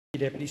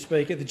Thank you, Deputy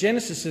Speaker. The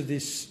genesis of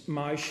this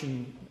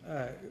motion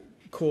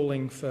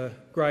calling for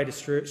greater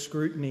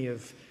scrutiny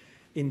of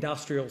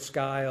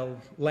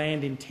industrial-scale,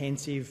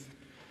 land-intensive,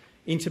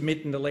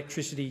 intermittent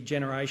electricity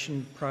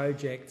generation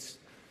projects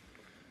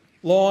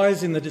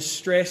lies in the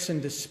distress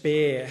and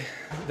despair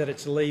that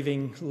it's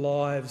leaving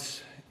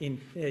lives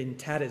in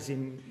tatters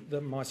in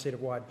my seat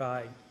of Wide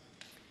Bay.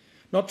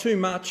 Not too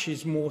much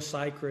is more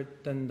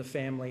sacred than the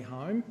family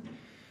home,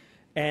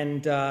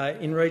 and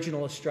in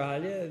regional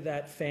Australia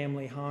that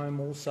family home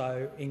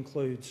also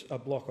includes a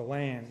block of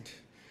land.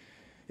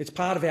 It's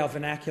part of our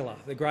vernacular,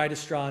 the great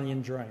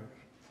Australian dream.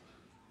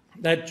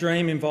 That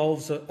dream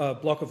involves a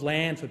block of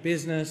land for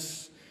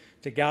business,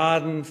 to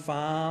garden,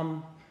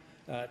 farm,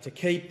 to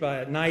keep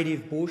a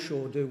native bush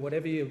or do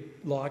whatever you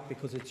like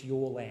because it's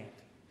your land.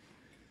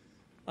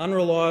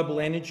 Unreliable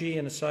energy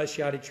and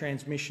associated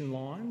transmission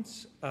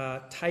lines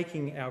are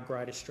taking our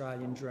great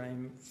Australian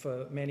dream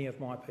for many of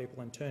my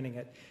people and turning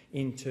it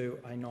into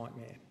a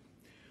nightmare.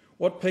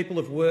 What people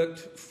have worked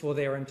for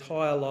their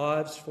entire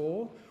lives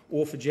for,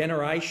 or for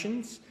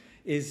generations,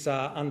 is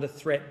under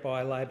threat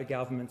by Labor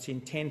governments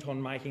intent on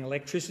making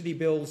electricity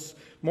bills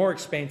more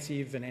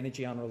expensive and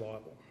energy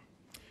unreliable.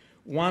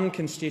 One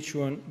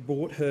constituent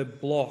bought her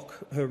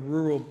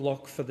rural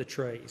block for the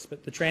trees,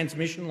 but the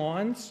transmission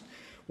lines,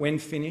 when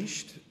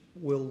finished,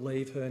 will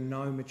leave her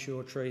no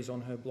mature trees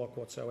on her block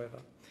whatsoever.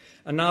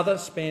 Another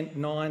spent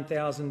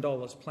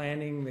 $9,000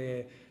 planning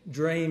their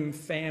dream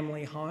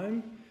family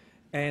home,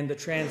 and the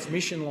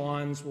transmission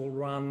lines will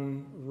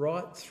run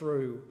right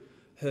through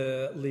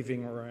her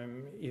living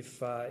room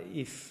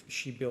if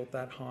she built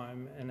that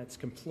home, and it's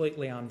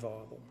completely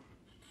unviable.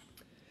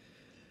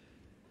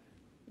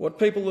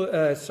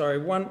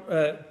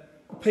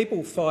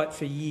 People fight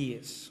for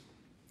years,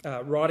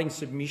 writing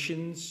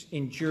submissions,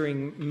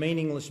 enduring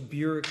meaningless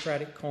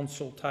bureaucratic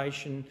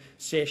consultation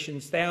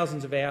sessions,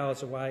 thousands of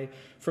hours away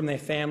from their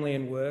family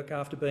and work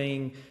after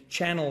being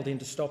channelled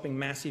into stopping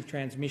massive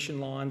transmission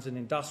lines and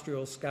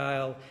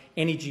industrial-scale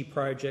energy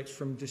projects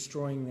from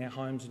destroying their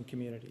homes and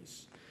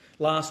communities.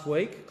 Last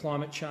week,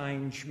 Climate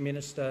Change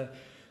Minister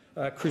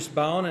Chris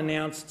Bowen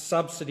announced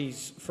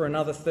subsidies for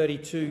another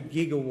 32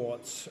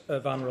 gigawatts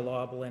of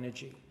unreliable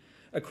energy,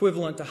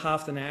 equivalent to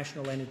half the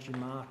national energy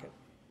market.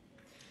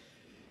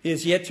 He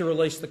has yet to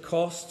release the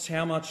costs,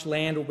 how much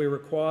land will be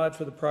required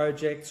for the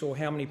projects, or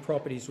how many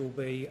properties will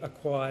be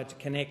acquired to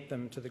connect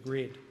them to the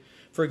grid.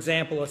 For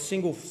example, a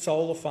single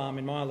solar farm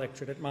in my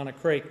electorate at Munna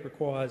Creek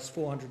requires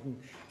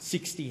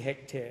 460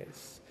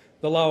 hectares.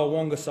 The Lower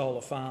Wonga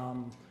solar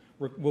farm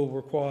will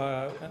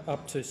require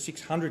up to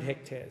 600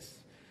 hectares.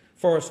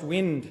 Forest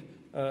wind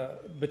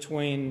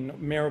between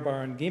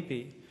Maryborough and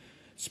Gympie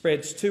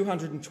spreads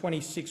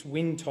 226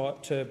 wind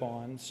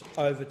turbines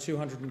over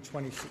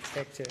 226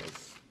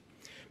 hectares.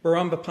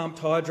 Barumba pumped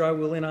hydro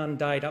will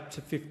inundate up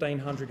to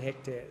 1,500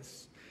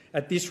 hectares.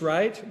 At this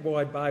rate,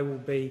 Wide Bay will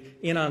be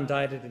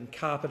inundated and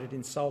carpeted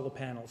in solar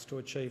panels to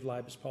achieve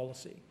Labor's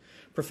policy.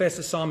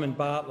 Professor Simon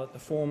Bartlett, the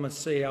former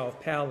CEO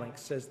of Powerlink,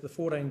 says the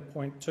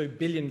 $14.2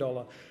 billion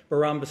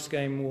Barumba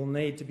scheme will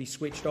need to be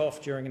switched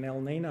off during an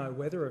El Nino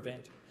weather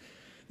event.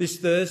 This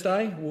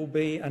Thursday will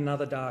be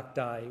another dark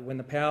day when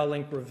the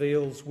Powerlink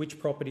reveals which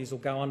properties will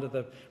go under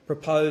the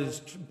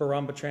proposed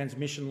Barumba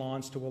transmission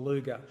lines to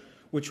Waluga,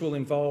 which will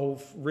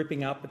involve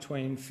ripping up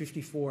between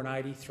 54 and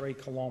 83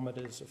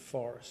 kilometres of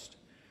forest.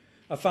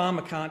 A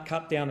farmer can't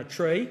cut down a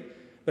tree,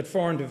 but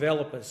foreign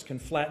developers can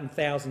flatten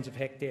thousands of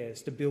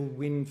hectares to build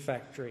wind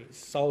factories,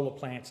 solar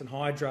plants and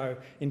hydro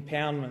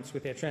impoundments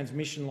with their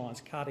transmission lines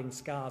cutting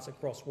scars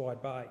across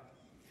Wide Bay.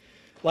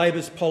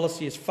 Labor's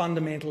policy is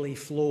fundamentally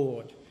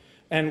flawed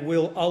and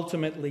will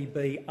ultimately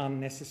be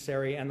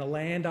unnecessary, and the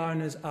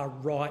landowners are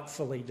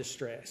rightfully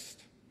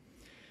distressed.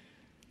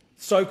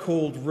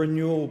 So-called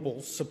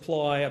renewables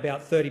supply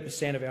about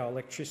 30% of our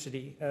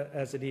electricity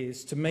as it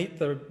is. To meet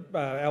the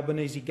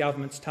Albanese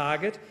Government's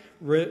target,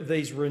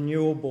 these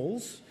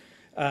renewables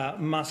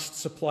must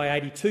supply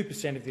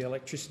 82% of the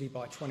electricity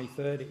by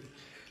 2030.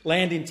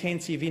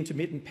 Land-intensive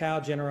intermittent power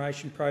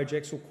generation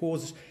projects will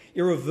cause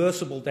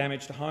irreversible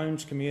damage to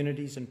homes,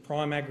 communities and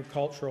prime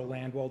agricultural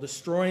land while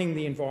destroying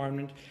the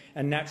environment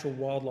and natural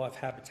wildlife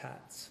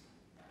habitats.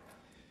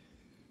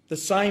 The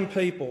same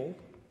people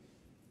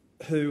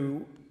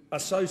who are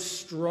so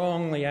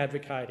strongly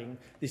advocating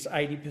this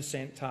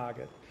 80%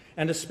 target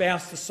and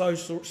espouse the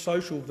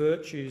social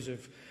virtues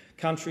of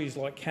countries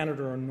like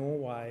Canada and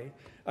Norway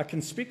are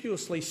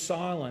conspicuously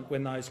silent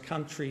when those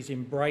countries'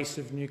 embrace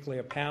of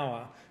nuclear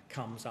power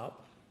comes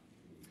up.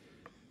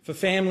 For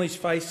families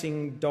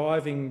facing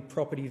diving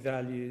property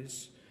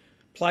values,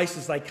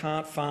 places they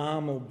can't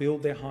farm or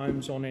build their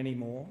homes on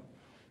anymore,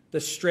 the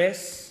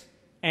stress,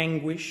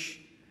 anguish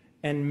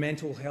and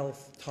mental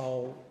health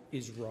toll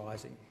is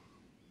rising.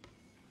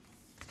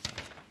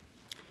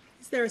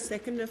 Is there a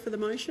seconder for the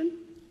motion?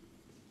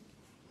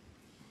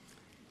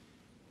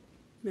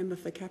 Member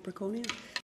for Capricornia.